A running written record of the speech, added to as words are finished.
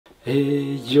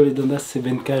Et yo les dindasses, c'est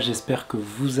Benka, j'espère que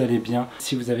vous allez bien.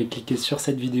 Si vous avez cliqué sur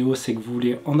cette vidéo, c'est que vous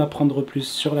voulez en apprendre plus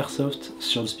sur l'Airsoft,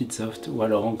 sur le Speedsoft ou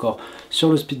alors encore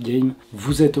sur le Speedgame.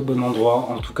 Vous êtes au bon endroit,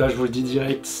 en tout cas je vous le dis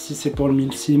direct, si c'est pour le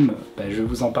milsim, je vais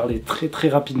vous en parler très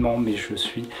rapidement, mais je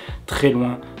suis très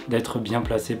loin d'être bien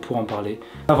placé pour en parler.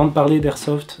 Avant de parler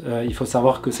d'Airsoft, il faut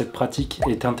savoir que cette pratique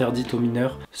est interdite aux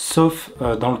mineurs, sauf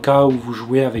dans le cas où vous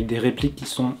jouez avec des répliques qui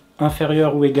sont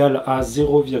inférieur ou égal à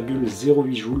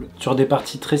 0,08 joules sur des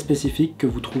parties très spécifiques que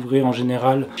vous trouverez en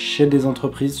général chez des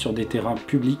entreprises sur des terrains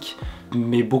publics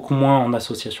mais beaucoup moins en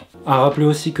association. À rappeler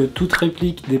aussi que toute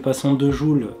réplique dépassant 2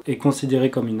 joules est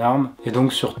considérée comme une arme et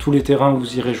donc sur tous les terrains où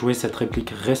vous irez jouer, cette réplique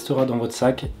restera dans votre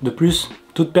sac. De plus,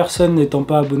 toute personne n'étant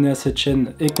pas abonnée à cette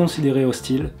chaîne est considérée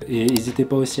hostile et n'hésitez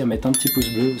pas aussi à mettre un petit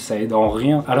pouce bleu, ça aide en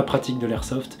rien à la pratique de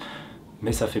l'airsoft.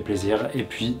 Mais ça fait plaisir et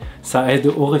puis ça aide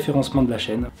au référencement de la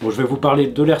chaîne. Bon, je vais vous parler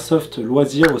de l'airsoft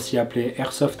loisir, aussi appelé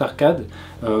Airsoft arcade.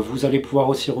 Vous allez pouvoir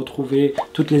aussi retrouver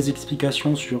toutes les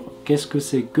explications sur qu'est-ce que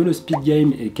c'est que le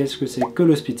Speedgame et qu'est-ce que c'est que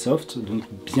le Speedsoft, donc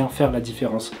bien faire la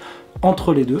différence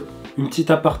entre les deux. Une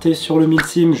petite aparté sur le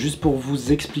milsim, juste pour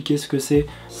vous expliquer ce que c'est.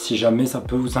 Si jamais ça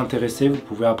peut vous intéresser, vous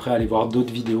pouvez après aller voir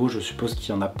d'autres vidéos, je suppose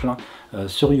qu'il y en a plein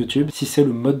sur YouTube, si c'est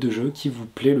le mode de jeu qui vous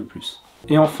plaît le plus.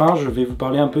 Et enfin, je vais vous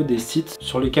parler un peu des sites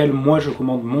sur lesquels moi je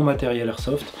commande mon matériel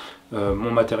Airsoft,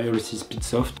 mon matériel aussi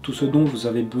Speedsoft, tout ce dont vous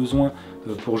avez besoin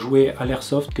pour jouer à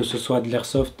l'Airsoft, que ce soit de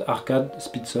l'Airsoft arcade,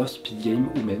 Speedsoft, Speedgame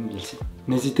ou même milsim.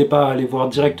 N'hésitez pas à aller voir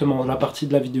directement la partie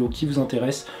de la vidéo qui vous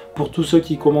intéresse. Pour tous ceux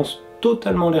qui commencent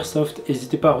totalement l'Airsoft,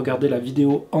 n'hésitez pas à regarder la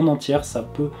vidéo en entière, ça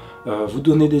peut vous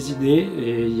donner des idées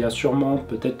et il y a sûrement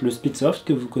peut-être le Speedsoft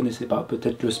que vous connaissez pas,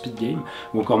 peut-être le Speedgame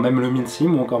ou encore même le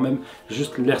milsim ou encore même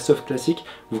juste l'Airsoft classique,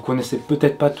 vous connaissez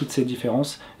peut-être pas toutes ces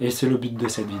différences et c'est le but de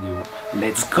cette vidéo.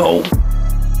 Let's go!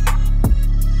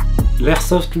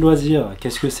 L'airsoft loisir,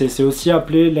 qu'est-ce que c'est? C'est aussi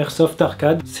appelé l'airsoft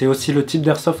arcade, c'est aussi le type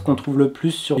d'airsoft qu'on trouve le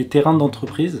plus sur les terrains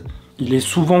d'entreprise. Il est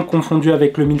souvent confondu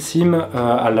avec le milsim,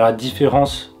 à la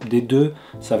différence des deux,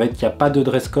 ça va être qu'il n'y a pas de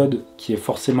dress code qui est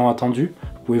forcément attendu.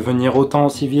 Vous pouvez venir autant en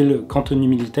civil qu'en tenue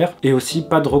militaire et aussi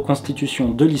pas de reconstitution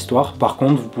de l'histoire. Par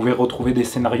contre, vous pouvez retrouver des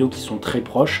scénarios qui sont très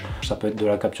proches. Ça peut être de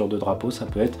la capture de drapeau, ça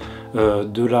peut être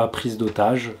de la prise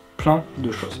d'otage, plein de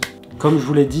choses. Comme je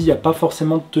vous l'ai dit, il n'y a pas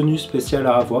forcément de tenue spéciale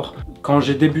à avoir. Quand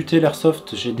j'ai débuté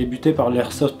l'airsoft, j'ai débuté par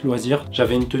l'airsoft loisir.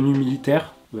 J'avais une tenue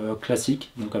militaire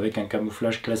classique, donc avec un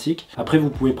camouflage classique. Après vous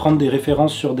pouvez prendre des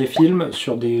références sur des films,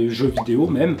 sur des jeux vidéo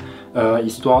même,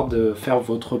 histoire de faire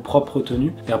votre propre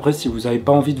tenue. Et après si vous n'avez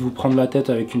pas envie de vous prendre la tête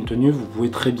avec une tenue, vous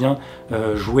pouvez très bien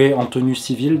jouer en tenue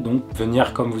civile, donc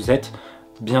venir comme vous êtes.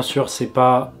 Bien sûr c'est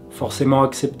pas forcément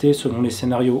accepté selon les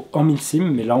scénarios en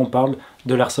milsim, mais là on parle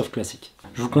de l'airsoft classique.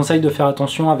 Je vous conseille de faire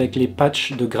attention avec les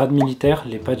patchs de grade militaire,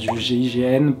 les patchs du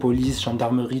GIGN, police,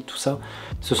 gendarmerie, tout ça.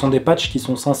 Ce sont des patchs qui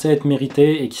sont censés être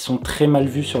mérités et qui sont très mal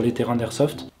vus sur les terrains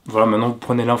d'airsoft. Voilà, maintenant vous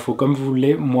prenez l'info comme vous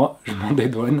voulez, moi je m'en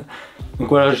dédouane. Donc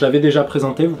voilà, je l'avais déjà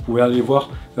présenté, vous pouvez aller voir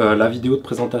la vidéo de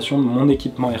présentation de mon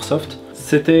équipement Airsoft.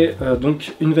 C'était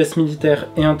donc une veste militaire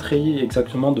et un treillis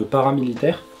exactement de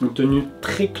paramilitaire. Une tenue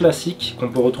très classique qu'on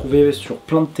peut retrouver sur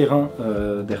plein de terrains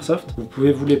d'Airsoft. Vous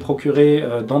pouvez vous les procurer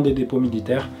dans des dépôts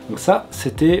militaires. Donc ça,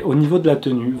 c'était au niveau de la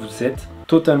tenue, vous êtes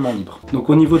totalement libre. Donc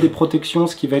au niveau des protections,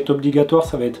 ce qui va être obligatoire,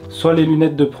 ça va être soit les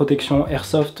lunettes de protection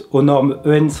Airsoft aux normes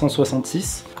EN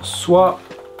 166, soit,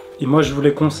 et moi je vous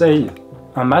les conseille,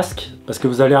 un masque, parce que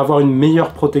vous allez avoir une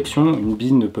meilleure protection, une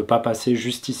bille ne peut pas passer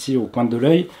juste ici au coin de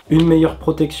l'œil, une meilleure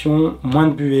protection, moins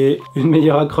de buée, une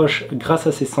meilleure accroche grâce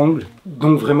à ces sangles,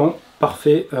 donc vraiment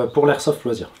parfait pour l'airsoft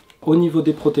loisir. Au niveau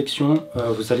des protections,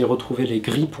 vous allez retrouver les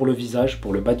grilles pour le visage,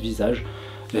 pour le bas de visage.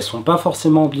 Elles ne sont pas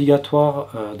forcément obligatoires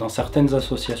dans certaines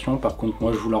associations, par contre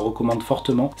moi je vous la recommande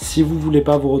fortement si vous ne voulez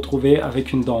pas vous retrouver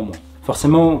avec une dent en moins.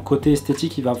 Forcément, côté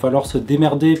esthétique, il va falloir se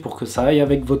démerder pour que ça aille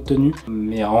avec votre tenue.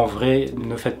 Mais en vrai,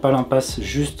 ne faites pas l'impasse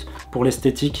juste pour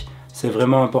l'esthétique. C'est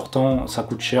vraiment important, ça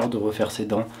coûte cher de refaire ses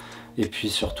dents. Et puis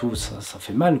surtout, ça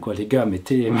fait mal quoi les gars,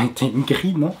 mettez une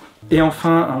grille, non? Et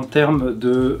enfin, en termes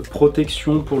de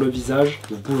protection pour le visage,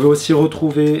 vous pouvez aussi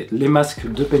retrouver les masques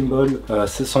de paintball.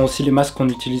 Ce sont aussi les masques qu'on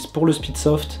utilise pour le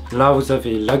Speedsoft. Là, vous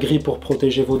avez la grille pour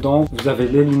protéger vos dents. Vous avez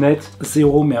les lunettes,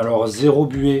 zéro, mais alors zéro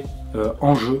buée.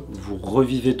 En jeu, vous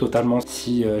revivez totalement.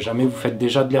 Si jamais vous faites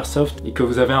déjà de l'airsoft et que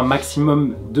vous avez un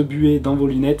maximum de buée dans vos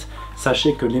lunettes,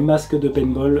 sachez que les masques de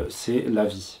paintball, c'est la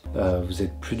vie. Vous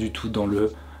n'êtes plus du tout dans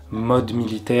le mode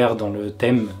militaire, dans le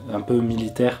thème un peu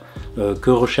militaire que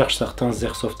recherchent certains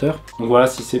airsofters. Donc voilà,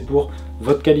 si c'est pour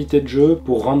votre qualité de jeu,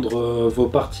 pour rendre vos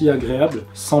parties agréables,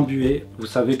 sans buée, vous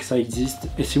savez que ça existe.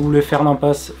 Et si vous voulez faire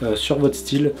l'impasse sur votre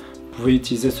style, vous pouvez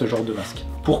utiliser ce genre de masque.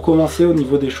 Pour commencer, au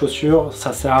niveau des chaussures,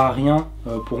 ça sert à rien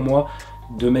pour moi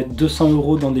de mettre 200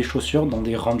 € dans des chaussures, dans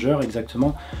des Rangers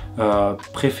exactement.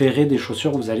 Préférez des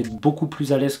chaussures où vous allez être beaucoup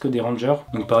plus à l'aise que des Rangers.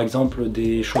 Donc par exemple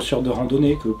des chaussures de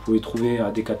randonnée que vous pouvez trouver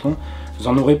à Decathlon. Vous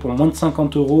en aurez pour moins de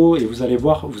 50 € et vous allez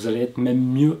voir, vous allez être même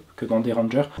mieux que dans des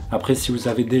Rangers. Après, si vous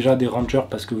avez déjà des Rangers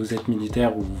parce que vous êtes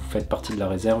militaire ou vous faites partie de la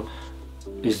réserve,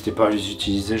 n'hésitez pas à les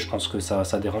utiliser, je pense que ça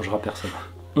dérangera personne.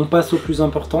 On passe au plus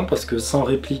important parce que sans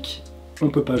réplique, on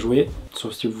peut pas jouer,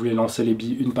 sauf si vous voulez lancer les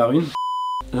billes une par une.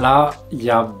 Là, il y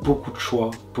a beaucoup de choix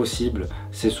possibles.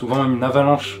 C'est souvent une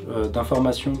avalanche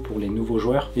d'informations pour les nouveaux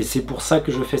joueurs et c'est pour ça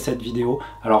que je fais cette vidéo.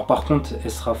 Alors par contre,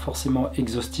 elle sera forcément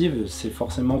exhaustive, c'est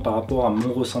forcément par rapport à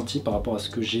mon ressenti, par rapport à ce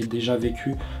que j'ai déjà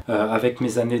vécu avec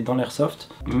mes années dans l'Airsoft.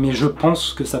 Mais je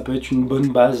pense que ça peut être une bonne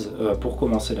base pour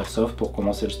commencer l'Airsoft, pour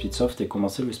commencer le Speedsoft et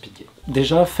commencer le Speedgame.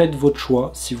 Déjà, faites votre choix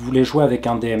si vous voulez jouer avec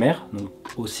un DMR, donc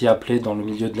aussi appelé dans le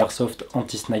milieu de l'Airsoft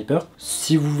anti-sniper.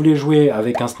 Si vous voulez jouer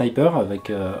avec un sniper, avec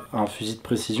un fusil de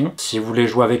précision. Si vous voulez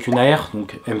jouer avec une AR,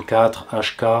 donc M4,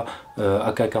 HK,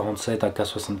 AK-47,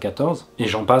 AK-74, et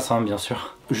j'en passe hein, bien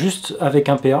sûr. Juste avec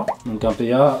un PA, donc un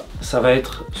PA ça va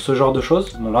être ce genre de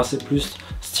choses. Bon là c'est plus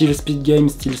style Speedgame,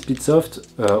 style Speedsoft,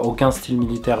 aucun style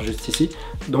militaire juste ici.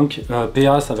 Donc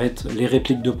PA ça va être les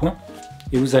répliques de points.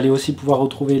 Et vous allez aussi pouvoir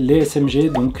retrouver les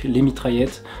SMG, donc les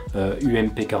mitraillettes,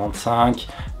 UMP 45,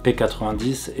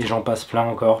 P90 et j'en passe plein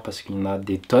encore parce qu'il y en a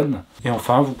des tonnes. Et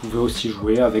enfin vous pouvez aussi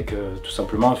jouer avec tout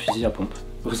simplement un fusil à pompe.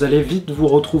 Vous allez vite vous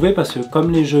retrouver parce que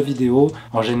comme les jeux vidéo,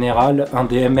 en général un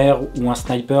DMR ou un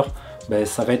sniper, ben,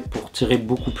 ça va être pour tirer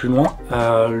beaucoup plus loin.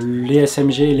 Les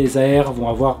SMG et les AR vont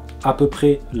avoir à peu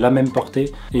près la même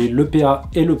portée et le PA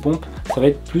et le pompe, ça va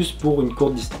être plus pour une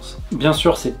courte distance. Bien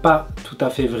sûr, c'est pas tout à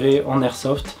fait vrai en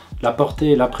Airsoft. La portée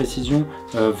et la précision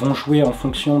vont jouer en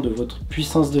fonction de votre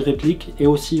puissance de réplique et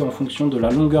aussi en fonction de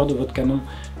la longueur de votre canon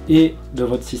et de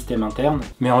votre système interne.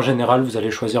 Mais en général, vous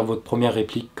allez choisir votre première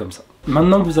réplique comme ça.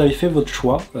 Maintenant que vous avez fait votre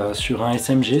choix sur un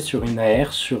SMG, sur une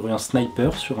AR, sur un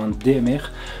sniper, sur un DMR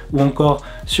ou encore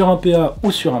sur un PA ou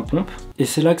sur un pompe, et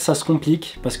c'est là que ça se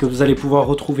complique parce que vous allez pouvoir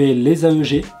retrouver les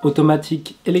AEG,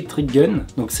 Automatic Electric Gun,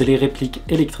 donc c'est les répliques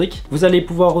électriques. Vous allez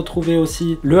pouvoir retrouver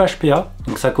aussi le HPA,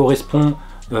 donc ça correspond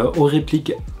aux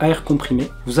répliques à air comprimé.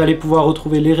 Vous allez pouvoir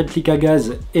retrouver les répliques à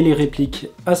gaz et les répliques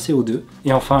à CO2.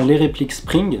 Et enfin les répliques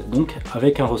spring, donc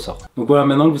avec un ressort. Donc voilà,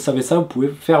 maintenant que vous savez ça, vous pouvez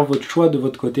faire votre choix de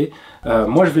votre côté.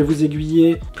 Moi je vais vous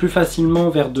aiguiller plus facilement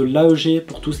vers de l'AEG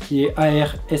pour tout ce qui est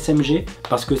AR, SMG,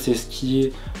 parce que c'est ce qui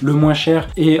est le moins cher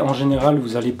et en général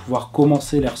vous allez pouvoir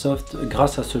commencer l'Airsoft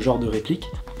grâce à ce genre de répliques.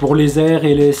 Pour les AR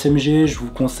et les SMG, je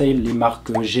vous conseille les marques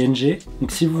GNG.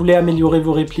 Donc si vous voulez améliorer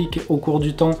vos répliques au cours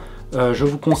du temps, je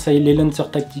vous conseille les LIENS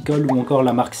Tactical ou encore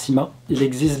la marque Sima. Il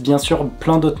existe bien sûr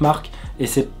plein d'autres marques et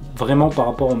c'est vraiment par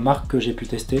rapport aux marques que j'ai pu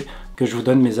tester que je vous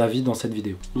donne mes avis dans cette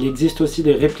vidéo. Il existe aussi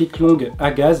des répliques longues à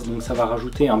gaz, donc ça va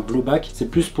rajouter un blowback. C'est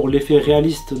plus pour l'effet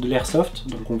réaliste de l'Airsoft,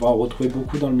 donc on va en retrouver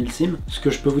beaucoup dans le milsim. Ce que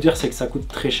je peux vous dire, c'est que ça coûte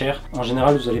très cher. En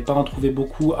général, vous n'allez pas en trouver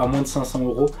beaucoup à moins de 500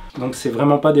 €. Donc c'est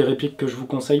vraiment pas des répliques que je vous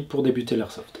conseille pour débuter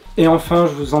l'Airsoft. Et enfin,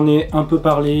 je vous en ai un peu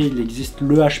parlé, il existe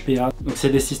le HPA. Donc c'est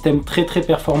des systèmes très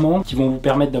performants qui vont vous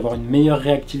permettre d'avoir une meilleure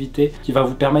réactivité, qui va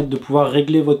vous permettre de pouvoir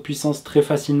régler votre puissance très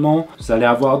facilement. Vous allez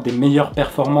avoir des meilleures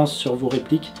performances sur vos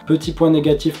répliques. Petit point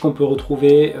négatif qu'on peut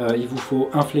retrouver, il vous faut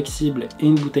un flexible et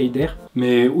une bouteille d'air.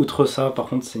 Mais outre ça, par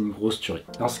contre, c'est une grosse tuerie.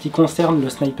 En ce qui concerne le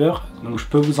sniper, donc je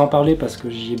peux vous en parler parce que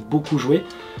j'y ai beaucoup joué.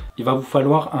 Il va vous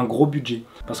falloir un gros budget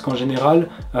parce qu'en général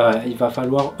il va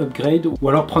falloir upgrade ou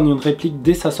alors prendre une réplique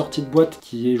dès sa sortie de boîte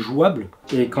qui est jouable.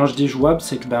 Et quand je dis jouable,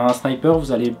 c'est que un sniper,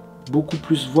 vous allez beaucoup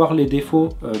plus voir les défauts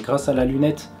grâce à la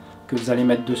lunette que vous allez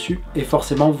mettre dessus et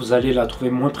forcément vous allez la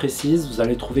trouver moins précise, vous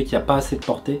allez trouver qu'il n'y a pas assez de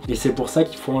portée et c'est pour ça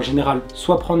qu'il faut en général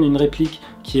soit prendre une réplique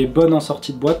qui est bonne en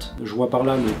sortie de boîte, je vois par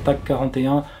là le TAC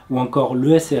 41 ou encore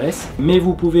le SRS, mais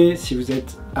vous pouvez, si vous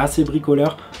êtes assez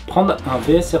bricoleur, prendre un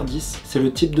VSR10, c'est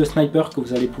le type de sniper que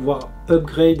vous allez pouvoir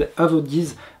upgrade à votre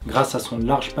guise grâce à son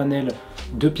large panel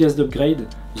de pièces d'upgrade.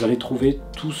 Vous allez trouver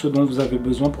tout ce dont vous avez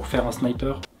besoin pour faire un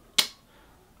sniper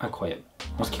incroyable.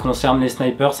 En ce qui concerne les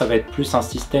snipers, ça va être plus un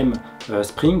système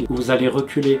spring où vous allez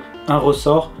reculer un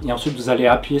ressort et ensuite vous allez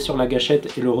appuyer sur la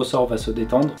gâchette et le ressort va se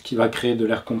détendre, ce qui va créer de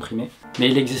l'air comprimé. Mais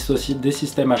il existe aussi des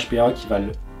systèmes HPA qui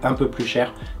valent un peu plus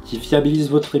cher, qui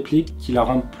fiabilisent votre réplique, qui la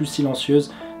rendent plus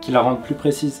silencieuse, qui la rendent plus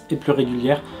précise et plus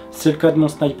régulière. C'est le cas de mon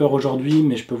sniper aujourd'hui,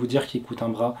 mais je peux vous dire qu'il coûte un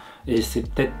bras et c'est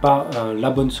peut-être pas la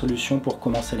bonne solution pour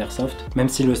commencer l'Airsoft, même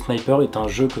si le sniper est un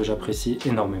jeu que j'apprécie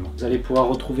énormément. Vous allez pouvoir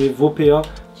retrouver vos PA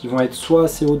qui vont être soit à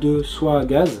CO2, soit à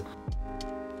gaz.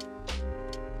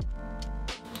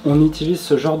 On utilise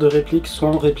ce genre de réplique soit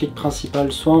en réplique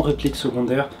principale, soit en réplique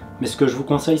secondaire. Mais ce que je vous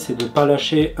conseille, c'est de ne pas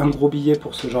lâcher un gros billet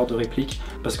pour ce genre de réplique,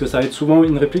 parce que ça va être souvent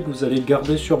une réplique que vous allez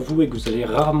garder sur vous et que vous allez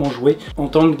rarement jouer. En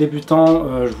tant que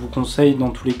débutant, je vous conseille dans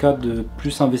tous les cas de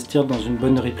plus investir dans une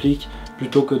bonne réplique,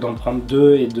 plutôt que d'en prendre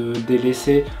deux et de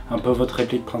délaisser un peu votre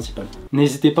réplique principale.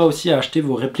 N'hésitez pas aussi à acheter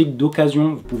vos répliques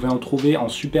d'occasion, vous pouvez en trouver en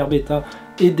super bêta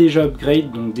et déjà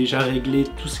upgrade, donc déjà régler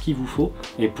tout ce qu'il vous faut,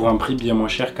 et pour un prix bien moins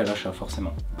cher qu'à l'achat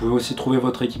forcément. Vous pouvez aussi trouver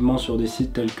votre équipement sur des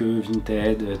sites tels que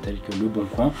Vinted, tels que Le Bon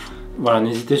Coin. Voilà,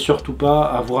 n'hésitez surtout pas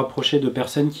à vous rapprocher de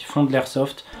personnes qui font de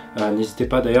l'airsoft. N'hésitez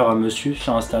pas d'ailleurs à me suivre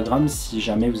sur Instagram si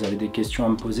jamais vous avez des questions à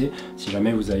me poser, si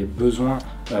jamais vous avez besoin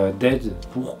d'aide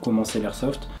pour commencer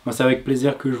l'airsoft. Moi, c'est avec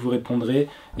plaisir que je vous répondrai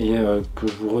et que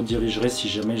je vous redirigerai si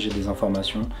jamais j'ai des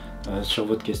informations sur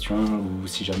votre question, ou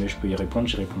si jamais je peux y répondre,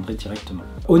 j'y répondrai directement.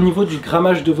 Au niveau du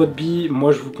grammage de votre bille,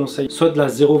 moi je vous conseille soit de la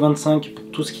 0,25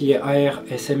 pour tout ce qui est AR,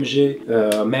 SMG,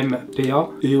 même PA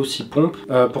et aussi pompe.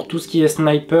 Pour tout ce qui est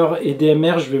sniper et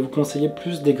DMR, je vais vous conseiller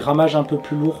plus des grammages un peu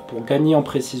plus lourds pour gagner en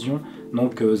précision.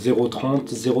 Donc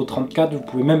 0,30, 0,34, vous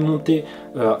pouvez même monter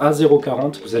à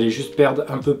 0,40, vous allez juste perdre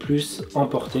un peu plus en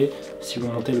portée si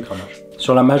vous montez le grammage.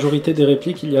 Sur la majorité des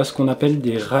répliques, il y a ce qu'on appelle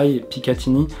des rails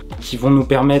Picatinny qui vont nous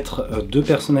permettre de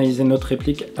personnaliser notre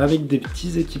réplique avec des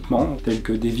petits équipements tels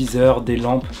que des viseurs, des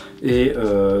lampes et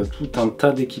tout un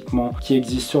tas d'équipements qui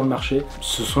existent sur le marché.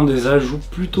 Ce sont des ajouts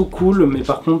plutôt cool, mais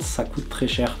par contre ça coûte très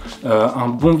cher. Un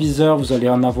bon viseur, vous allez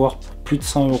en avoir pour plus de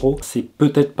 100 €. C'est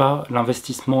peut-être pas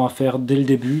l'investissement à faire dès le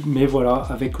début, mais voilà,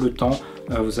 avec le temps,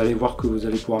 vous allez voir que vous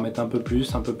allez pouvoir mettre un peu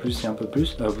plus et un peu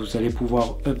plus. Vous allez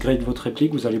pouvoir upgrade votre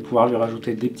réplique, vous allez pouvoir lui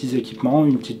rajouter des petits équipements,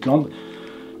 une petite lampe.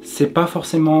 C'est pas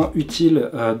forcément utile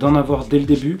d'en avoir dès le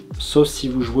début, sauf si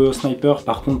vous jouez au sniper.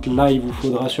 Par contre là il vous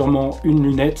faudra sûrement une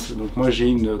lunette, donc moi j'ai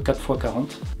une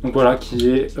 4x40, donc voilà, qui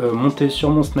est montée sur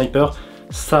mon sniper.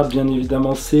 Ça bien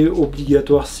évidemment c'est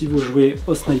obligatoire si vous jouez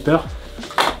au sniper,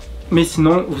 mais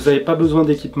sinon vous n'avez pas besoin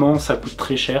d'équipement, ça coûte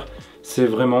très cher. C'est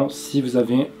vraiment si vous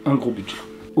avez un gros budget.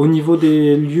 Au niveau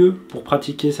des lieux pour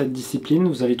pratiquer cette discipline,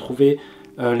 vous allez trouver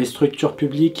les structures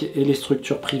publiques et les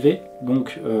structures privées.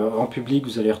 Donc en public,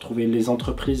 vous allez retrouver les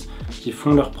entreprises qui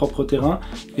font leur propre terrain,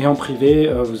 et en privé,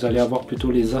 vous allez avoir plutôt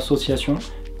les associations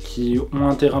qui ont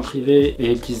un terrain privé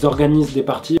et qui organisent des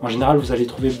parties. En général, vous allez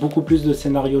trouver beaucoup plus de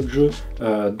scénarios de jeu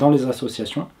dans les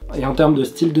associations. Et en termes de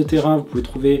style de terrain, vous pouvez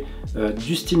trouver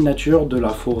du style nature, de la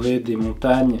forêt, des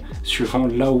montagnes, suivant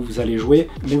là où vous allez jouer.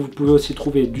 Mais vous pouvez aussi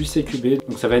trouver du CQB,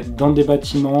 donc ça va être dans des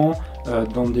bâtiments,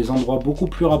 dans des endroits beaucoup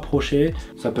plus rapprochés.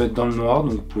 Ça peut être dans le noir,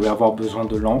 donc vous pouvez avoir besoin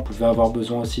de lampes, vous pouvez avoir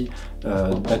besoin aussi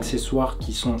d'accessoires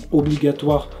qui sont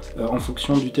obligatoires en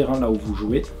fonction du terrain là où vous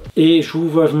jouez. Et je vous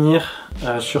vois venir,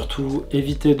 surtout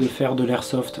éviter de faire de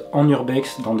l'airsoft en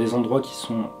urbex, dans des endroits qui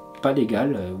sont pas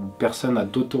légales, où personne n'a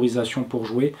d'autorisation pour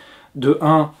jouer. De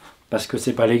 1, parce que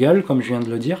c'est pas légal, comme je viens de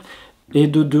le dire, et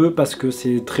de 2, parce que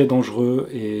c'est très dangereux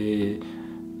et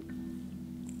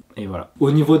voilà. Au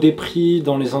niveau des prix,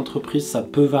 dans les entreprises, ça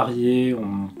peut varier.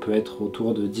 On peut être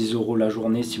autour de 10 € la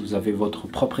journée si vous avez votre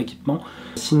propre équipement.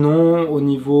 Sinon, au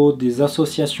niveau des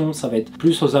associations, ça va être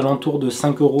plus aux alentours de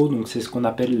 5 €. Donc c'est ce qu'on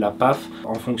appelle la PAF.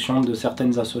 En fonction de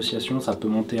certaines associations, ça peut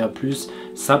monter à plus.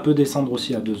 Ça peut descendre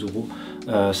aussi à 2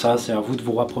 €. Ça, c'est à vous de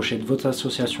vous rapprocher de votre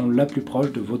association la plus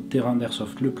proche, de votre terrain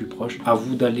d'airsoft le plus proche. À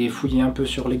vous d'aller fouiller un peu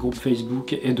sur les groupes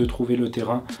Facebook et de trouver le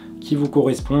terrain qui vous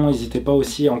correspond. N'hésitez pas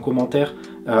aussi en commentaire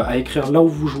à écrire là où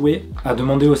vous jouez, à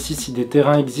demander aussi si des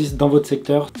terrains existent dans votre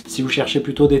secteur, si vous cherchez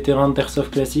plutôt des terrains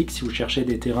d'airsoft classique, si vous cherchez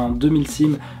des terrains de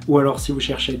milsim, ou alors si vous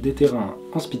cherchez des terrains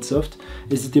en Speedsoft.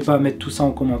 N'hésitez pas à mettre tout ça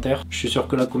en commentaire, je suis sûr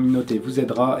que la communauté vous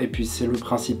aidera, et puis c'est le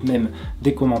principe même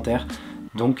des commentaires.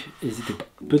 Donc n'hésitez pas.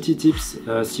 Petit tips,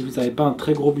 si vous n'avez pas un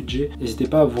très gros budget, n'hésitez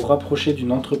pas à vous rapprocher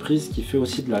d'une entreprise qui fait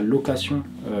aussi de la location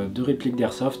de répliques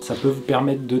d'airsoft. Ça peut vous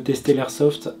permettre de tester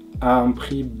l'airsoft à un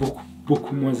prix beaucoup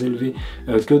moins élevé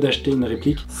que d'acheter une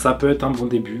réplique. Ça peut être un bon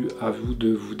début, à vous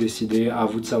de vous décider, à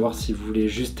vous de savoir si vous voulez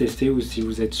juste tester ou si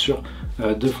vous êtes sûr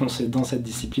de foncer dans cette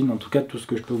discipline. En tout cas, tout ce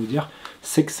que je peux vous dire,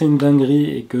 c'est que c'est une dinguerie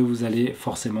et que vous allez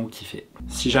forcément kiffer.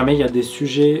 Si jamais il y a des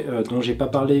sujets dont j'ai pas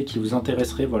parlé qui vous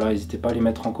intéresseraient, voilà, n'hésitez pas à les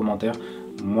mettre en commentaire.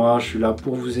 Moi, je suis là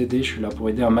pour vous aider, je suis là pour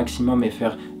aider un maximum et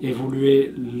faire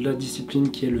évoluer la discipline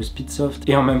qui est le Speedsoft,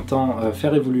 et en même temps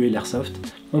faire évoluer l'airsoft.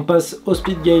 On passe au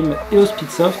Speedgame et au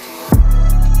Speedsoft.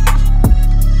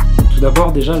 Tout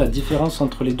d'abord, déjà la différence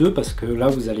entre les deux, parce que là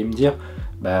vous allez me dire,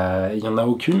 bah il n'y en a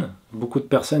aucune. Beaucoup de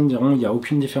personnes diront il n'y a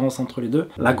aucune différence entre les deux.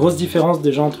 La grosse différence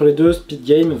déjà entre les deux,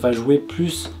 Speedgame va jouer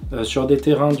plus sur des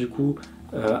terrains du coup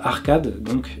arcade,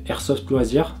 donc airsoft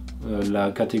loisir.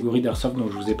 la catégorie d'Airsoft dont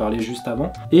je vous ai parlé juste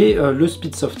avant. Et le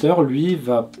Speedsofter, lui,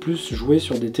 va plus jouer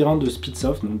sur des terrains de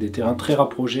Speedsoft, donc des terrains très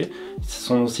rapprochés. Ce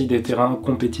sont aussi des terrains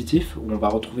compétitifs, où on va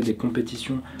retrouver des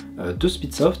compétitions de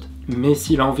Speedsoft. Mais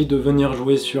s'il a envie de venir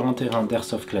jouer sur un terrain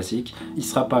d'Airsoft classique, il ne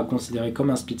sera pas considéré comme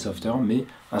un Speedsofter, mais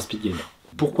un Speedgamer.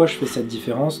 Pourquoi je fais cette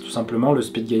différence? Tout simplement, le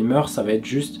Speedgamer, ça va être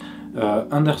juste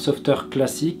un Airsofter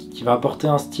classique qui va apporter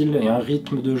un style et un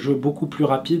rythme de jeu beaucoup plus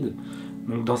rapide,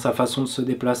 donc dans sa façon de se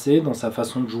déplacer, dans sa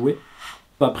façon de jouer.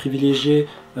 Il va privilégier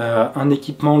un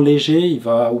équipement léger, il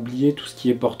va oublier tout ce qui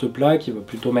est porte-plaque, il va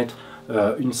plutôt mettre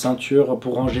une ceinture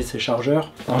pour ranger ses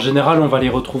chargeurs. En général, on va les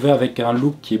retrouver avec un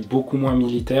look qui est beaucoup moins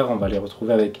militaire, on va les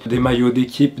retrouver avec des maillots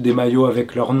d'équipe, des maillots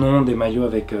avec leur nom, des maillots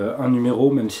avec un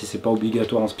numéro, même si c'est pas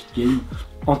obligatoire en speed game.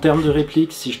 En termes de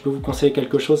réplique, si je peux vous conseiller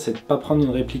quelque chose, c'est de ne pas prendre une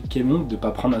réplique qui est longue, de ne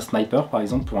pas prendre un sniper par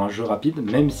exemple pour un jeu rapide,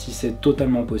 même si c'est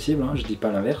totalement possible, hein, je dis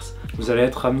pas l'inverse. Vous allez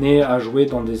être amené à jouer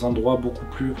dans des endroits beaucoup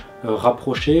plus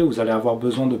rapprochés, vous allez avoir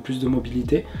besoin de plus de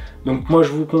mobilité. Donc moi je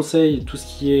vous conseille tout ce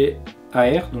qui est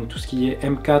AR, donc tout ce qui est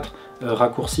M4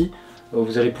 raccourci.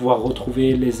 Vous allez pouvoir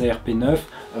retrouver les ARP9.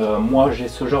 Moi j'ai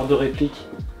ce genre de réplique,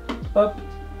 hop,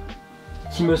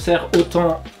 qui me sert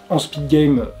autant en speed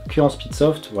game qu'en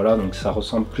speedsoft, voilà, donc ça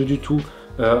ressemble plus du tout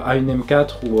à une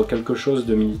M4 ou à quelque chose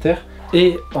de militaire.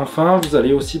 Et enfin, vous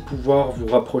allez aussi pouvoir vous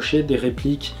rapprocher des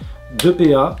répliques de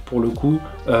PA, pour le coup,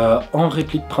 en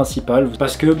réplique principale,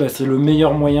 parce que c'est le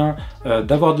meilleur moyen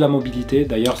d'avoir de la mobilité.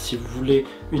 D'ailleurs, si vous voulez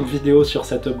une vidéo sur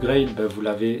cet upgrade, vous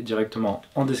l'avez directement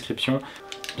en description.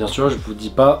 Bien sûr, je ne vous dis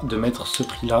pas de mettre ce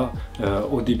prix-là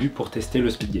au début pour tester le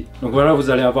speed game. Donc voilà, vous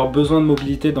allez avoir besoin de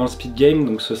mobilité dans le speed game,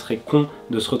 donc ce serait con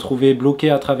de se retrouver bloqué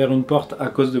à travers une porte à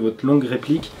cause de votre longue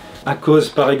réplique, à cause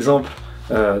par exemple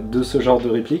de ce genre de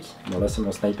réplique. Bon là c'est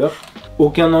mon sniper.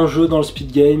 Aucun enjeu dans le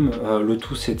speed game, le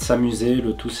tout c'est de s'amuser,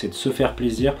 le tout c'est de se faire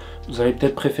plaisir. Vous allez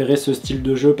peut-être préférer ce style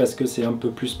de jeu parce que c'est un peu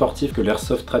plus sportif que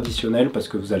l'airsoft traditionnel, parce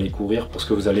que vous allez courir, parce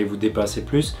que vous allez vous déplacer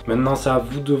plus. Maintenant c'est à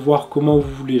vous de voir comment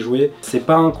vous voulez jouer. C'est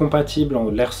pas incompatible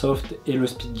entre l'airsoft et le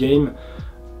speed game.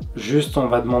 Juste on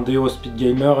va demander aux speed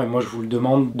gamers, et moi je vous le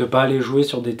demande, de ne pas aller jouer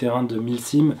sur des terrains de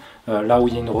milsim, là où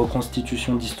il y a une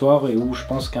reconstitution d'histoire et où je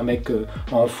pense qu'un mec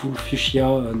en full fuchsia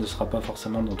ne sera pas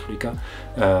forcément dans tous les cas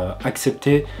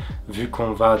accepté, vu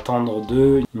qu'on va attendre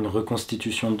d'eux une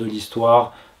reconstitution de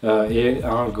l'histoire et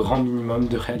un grand minimum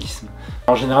de réalisme.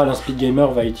 En général, un speed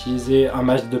gamer va utiliser un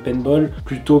masque de paintball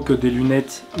plutôt que des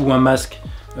lunettes ou un masque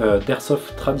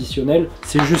d'airsoft traditionnel.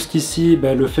 C'est juste qu'ici,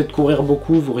 le fait de courir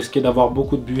beaucoup, vous risquez d'avoir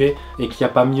beaucoup de buée et qu'il n'y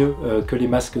a pas mieux que les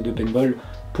masques de paintball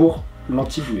pour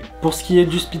l'anti-buée. Pour ce qui est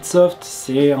du Speedsoft,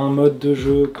 c'est un mode de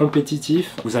jeu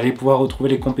compétitif. Vous allez pouvoir retrouver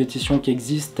les compétitions qui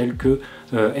existent telles que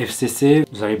FCC.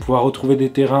 Vous allez pouvoir retrouver des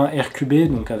terrains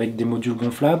RQB, donc avec des modules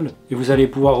gonflables. Et vous allez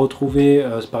pouvoir retrouver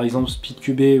par exemple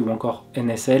SpeedQB ou encore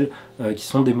NSL, qui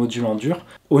sont des modules en dur.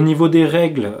 Au niveau des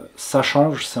règles, ça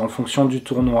change, c'est en fonction du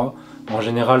tournoi. En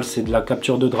général, c'est de la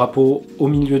capture de drapeau au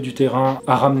milieu du terrain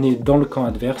à ramener dans le camp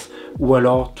adverse, ou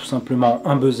alors tout simplement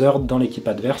un buzzer dans l'équipe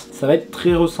adverse. Ça va être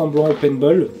très ressemblant au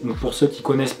paintball. Donc pour ceux qui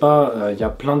connaissent pas, il y a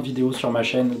plein de vidéos sur ma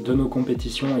chaîne de nos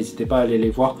compétitions, n'hésitez pas à aller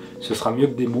les voir, ce sera mieux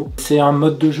que des mots. C'est un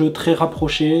mode de jeu très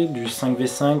rapproché du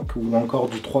 5v5 ou encore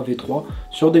du 3v3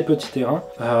 sur des petits terrains.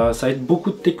 Ça va être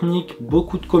beaucoup de technique,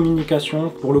 beaucoup de communication.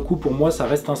 Pour le coup, pour moi, ça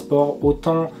reste un sport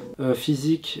autant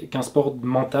physique qu'un sport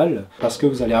mental, parce que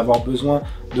vous allez avoir besoin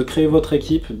de créer votre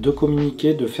équipe, de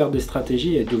communiquer, de faire des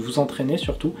stratégies et de vous entraîner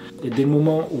surtout. Et dès le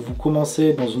moment où vous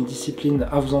commencez dans une discipline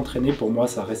à vous entraîner, pour moi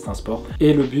ça reste un sport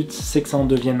et le but c'est que ça en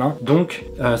devienne un. Donc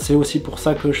c'est aussi pour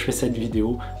ça que je fais cette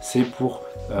vidéo, c'est pour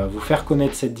vous faire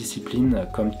connaître cette discipline.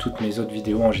 Comme toutes mes autres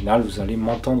vidéos en général, vous allez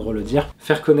m'entendre le dire,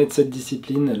 faire connaître cette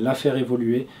discipline, la faire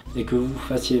évoluer et que vous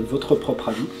fassiez votre propre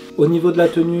avis. Au niveau de la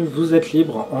tenue, vous êtes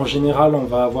libre. En général, on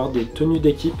va avoir des tenues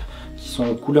d'équipe qui sont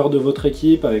aux couleurs de votre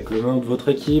équipe, avec le nom de votre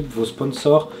équipe, vos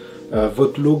sponsors,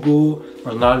 votre logo.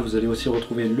 En général, vous allez aussi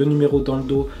retrouver le numéro dans le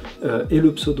dos et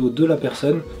le pseudo de la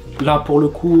personne. Là, pour le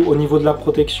coup, au niveau de la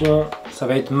protection, ça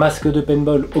va être masque de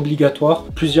paintball obligatoire.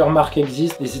 Plusieurs marques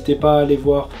existent. N'hésitez pas à aller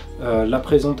voir la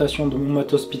présentation de mon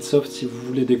matos Speedsoft si vous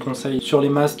voulez des conseils sur les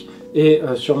masques et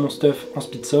sur mon stuff en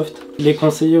Speedsoft. Il est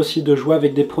conseillé aussi de jouer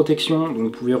avec des protections, donc vous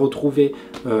pouvez retrouver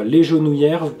les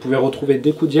genouillères, vous pouvez retrouver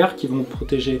des coudières qui vont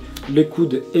protéger les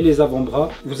coudes et les avant-bras.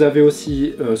 Vous avez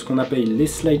aussi ce qu'on appelle les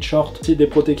slide shorts, c'est des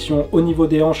protections au niveau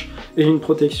des hanches et une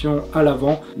protection à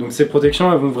l'avant. Donc ces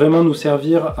protections elles vont vraiment nous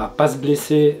servir à pas se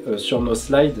blesser sur nos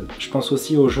slides. Je pense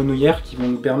aussi aux genouillères qui vont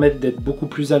nous permettre d'être beaucoup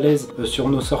plus à l'aise sur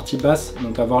nos sorties basses,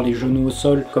 donc avoir les genoux au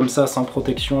sol comme ça sans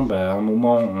protection, à un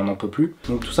moment on n'en peut plus.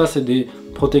 Donc tout ça c'est c'est des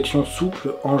protections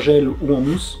souples en gel ou en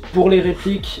mousse. Pour les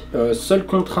répliques, seule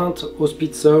contrainte au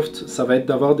Speedsoft, ça va être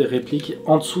d'avoir des répliques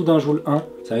en dessous d'un joule 1.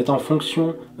 Ça va être en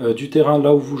fonction du terrain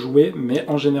là où vous jouez, mais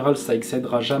en général ça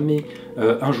excédera jamais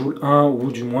 1 joule 1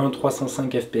 ou du moins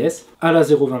 305 fps à la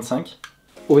 0.25.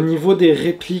 Au niveau des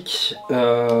répliques,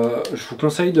 je vous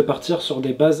conseille de partir sur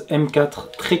des bases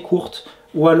M4 très courtes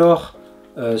ou alors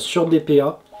sur des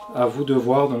PA. À vous de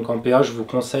voir. Donc en PA, je vous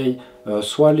conseille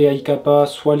soit les IKPA,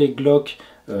 soit les Glock,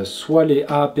 soit les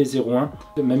AAP01,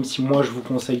 même si moi je vous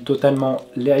conseille totalement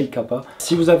les IKPA.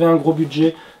 Si vous avez un gros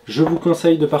budget, je vous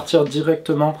conseille de partir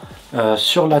directement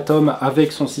sur l'Atom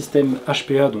avec son système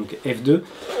HPA, donc F2.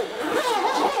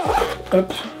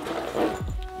 Hop.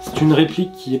 C'est une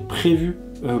réplique qui est prévue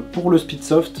pour le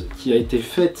Speedsoft, qui a été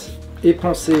faite et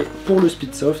pensée pour le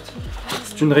Speedsoft.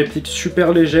 C'est une réplique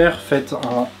super légère, faite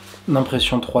en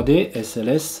impression 3D,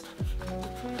 SLS.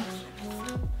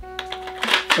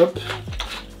 Hop.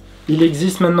 Il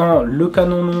existe maintenant le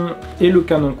canon long et le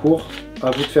canon court. À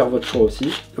vous de faire votre choix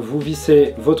aussi. Vous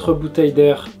vissez votre bouteille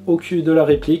d'air au cul de la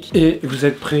réplique et vous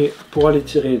êtes prêt pour aller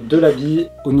tirer de la bille.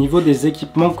 Au niveau des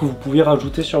équipements que vous pouvez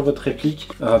rajouter sur votre réplique,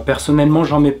 personnellement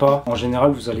j'en mets pas. En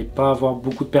général vous n'allez pas avoir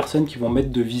beaucoup de personnes qui vont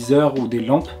mettre de viseurs ou des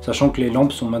lampes, sachant que les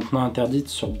lampes sont maintenant interdites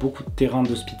sur beaucoup de terrains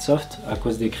de Speedsoft à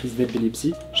cause des crises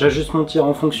d'épilepsie. J'ajuste mon tir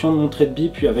en fonction de mon trait de bille,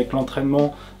 puis avec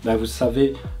l'entraînement vous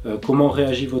savez comment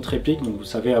réagit votre réplique, donc vous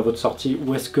savez à votre sortie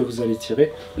où est-ce que vous allez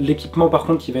tirer. L'équipement par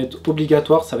contre qui va être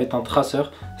obligatoire, ça va être un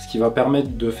traceur, ce qui va permettre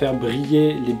de faire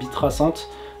briller les billes traçantes.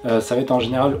 Ça va être en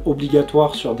général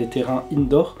obligatoire sur des terrains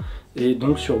indoor et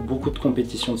donc sur beaucoup de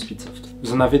compétitions de Speedsoft.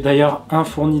 Vous en avez d'ailleurs un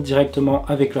fourni directement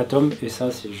avec l'Atom et ça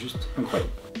c'est juste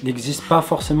incroyable. Il n'existe pas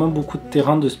forcément beaucoup de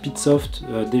terrains de Speedsoft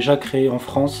déjà créés en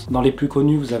France. Dans les plus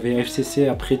connus, vous avez FCC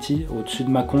à Préty, au-dessus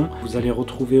de Mâcon. Vous allez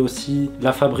retrouver aussi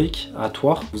La Fabrique à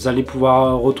Thouars. Vous allez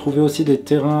pouvoir retrouver aussi des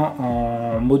terrains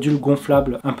en module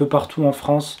gonflable un peu partout en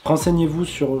France. Renseignez-vous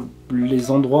sur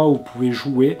les endroits où vous pouvez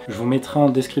jouer. Je vous mettrai en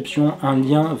description un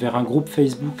lien vers un groupe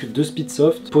Facebook de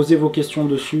Speedsoft. Posez vos questions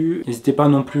dessus. N'hésitez pas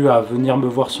non plus à venir me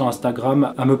voir sur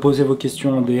Instagram, à me poser vos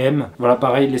questions en DM. Voilà,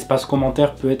 pareil, l'espace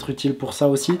commentaire peut être utile pour ça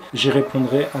aussi. J'y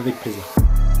répondrai avec plaisir.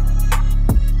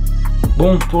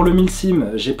 Bon, pour le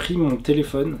milsim, j'ai pris mon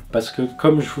téléphone parce que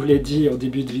comme je vous l'ai dit au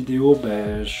début de vidéo,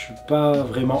 je suis pas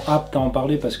vraiment apte à en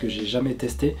parler parce que j'ai jamais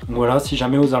testé. Donc voilà, si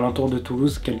jamais aux alentours de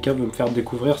Toulouse, quelqu'un veut me faire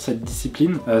découvrir cette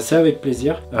discipline, c'est avec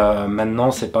plaisir. Maintenant,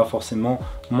 c'est pas forcément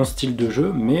mon style de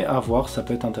jeu, mais à voir, ça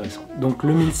peut être intéressant. Donc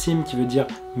le milsim qui veut dire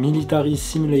Military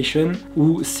Simulation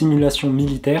ou simulation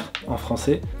militaire en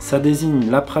français, ça désigne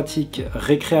la pratique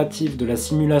récréative de la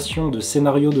simulation de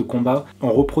scénarios de combat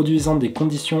en reproduisant des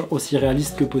conditions aussi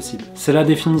réalistes que possible. C'est la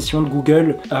définition de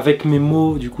Google. Avec mes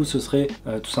mots, du coup, ce serait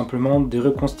tout simplement des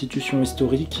reconstitutions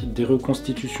historiques, des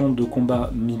reconstitutions de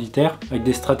combats militaires avec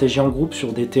des stratégies en groupe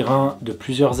sur des terrains de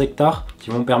plusieurs hectares qui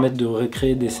vont permettre de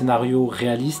recréer des scénarios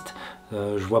réalistes.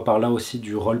 Je vois par là aussi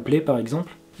du roleplay par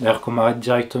exemple. D'ailleurs qu'on m'arrête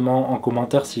directement en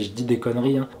commentaire si je dis des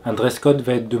conneries. Un dress code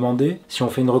va être demandé. Si on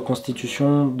fait une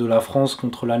reconstitution de la France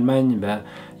contre l'Allemagne,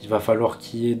 il va falloir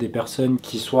qu'il y ait des personnes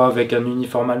qui soient avec un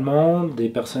uniforme allemand, des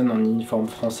personnes en uniforme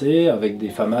français, avec des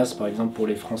FAMAS par exemple pour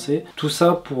les Français. Tout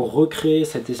ça pour recréer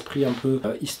cet esprit un peu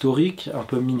historique, un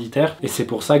peu militaire. Et c'est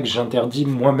pour ça que j'interdis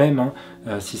moi-même,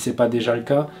 si c'est pas déjà le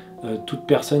cas, toute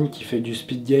personne qui fait du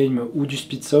speed game ou du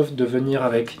speedsoft de venir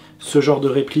avec ce genre de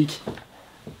réplique,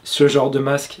 ce genre de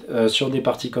masque sur des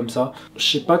parties comme ça.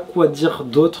 Je sais pas quoi dire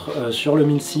d'autre sur le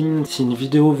milsim. Si une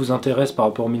vidéo vous intéresse par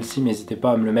rapport au milsim, n'hésitez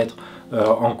pas à me le mettre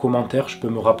en commentaire. Je peux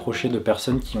me rapprocher de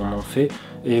personnes qui en ont fait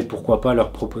et pourquoi pas leur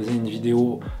proposer une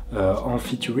vidéo en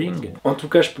featuring. En tout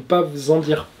cas, je peux pas vous en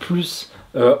dire plus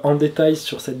en détail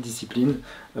sur cette discipline.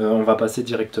 On va passer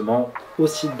directement au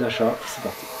site d'achat. C'est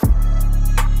parti.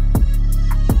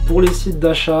 Pour les sites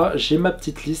d'achat, j'ai ma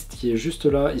petite liste qui est juste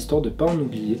là, histoire de ne pas en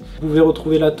oublier. Vous pouvez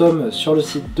retrouver l'Atom sur le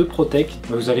site de Protec.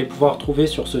 Vous allez pouvoir trouver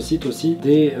sur ce site aussi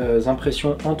des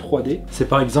impressions en 3D. C'est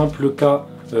par exemple le cas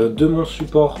de mon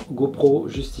support GoPro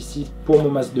juste ici pour mon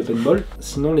masque de paintball.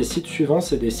 Sinon les sites suivants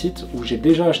c'est des sites où j'ai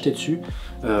déjà acheté dessus.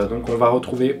 Donc on va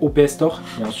retrouver OPS Store,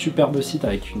 qui est un superbe site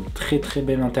avec une très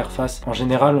belle interface. En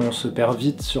général on se perd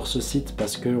vite sur ce site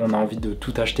parce qu'on a envie de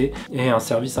tout acheter, et un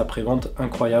service après-vente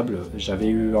incroyable. J'avais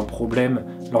eu un problème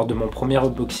lors de mon premier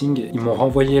unboxing, ils m'ont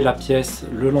renvoyé la pièce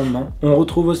le lendemain. On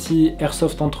retrouve aussi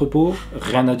Airsoft Entrepôt,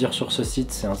 rien à dire sur ce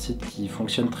site, c'est un site qui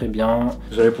fonctionne très bien.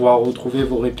 Vous allez pouvoir retrouver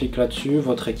vos répliques là-dessus,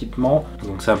 votre d'autres équipements,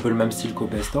 donc c'est un peu le même style qu'au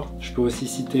PS Store. Je peux aussi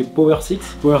citer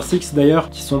Power6 d'ailleurs,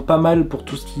 qui sont pas mal pour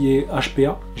tout ce qui est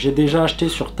HPA. J'ai déjà acheté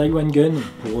sur Taiwan Gun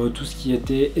pour tout ce qui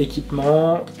était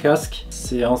équipement, casque.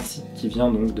 C'est un site qui vient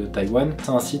donc de Taïwan.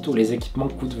 C'est un site où les équipements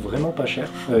coûtent vraiment pas cher.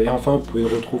 Et enfin, vous pouvez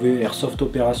retrouver Airsoft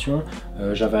Opération.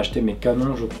 J'avais acheté mes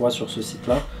canons, je crois, sur ce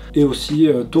site-là. Et aussi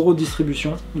Taureau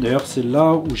Distribution. D'ailleurs, c'est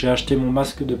là où j'ai acheté mon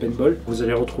masque de paintball. Vous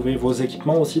allez retrouver vos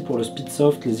équipements aussi pour le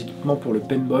Speedsoft, les équipements pour le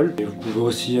paintball. Et vous pouvez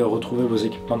aussi retrouver vos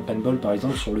équipements de paintball, par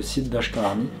exemple, sur le site d'HK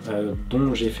Army,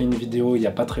 dont j'ai fait une vidéo il n'y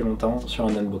a pas très longtemps sur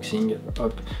un unboxing.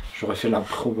 Hop, j'aurais fait la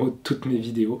promo de toutes mes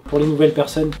vidéos. Pour les nouvelles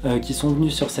personnes qui sont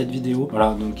venues sur cette vidéo,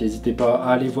 voilà, donc n'hésitez pas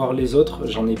à aller voir les autres.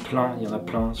 J'en ai plein, il y en a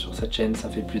plein sur cette chaîne. Ça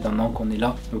fait plus d'1 an qu'on est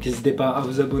là. Donc n'hésitez pas à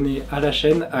vous abonner à la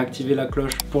chaîne, à activer la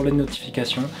cloche pour les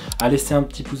notifications, à laisser un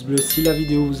petit pouce bleu si la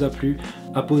vidéo vous a plu,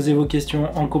 à poser vos questions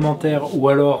en commentaire ou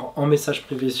alors en message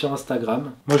privé sur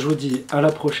Instagram. Moi je vous dis à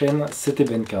la prochaine, c'était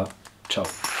Benka, ciao.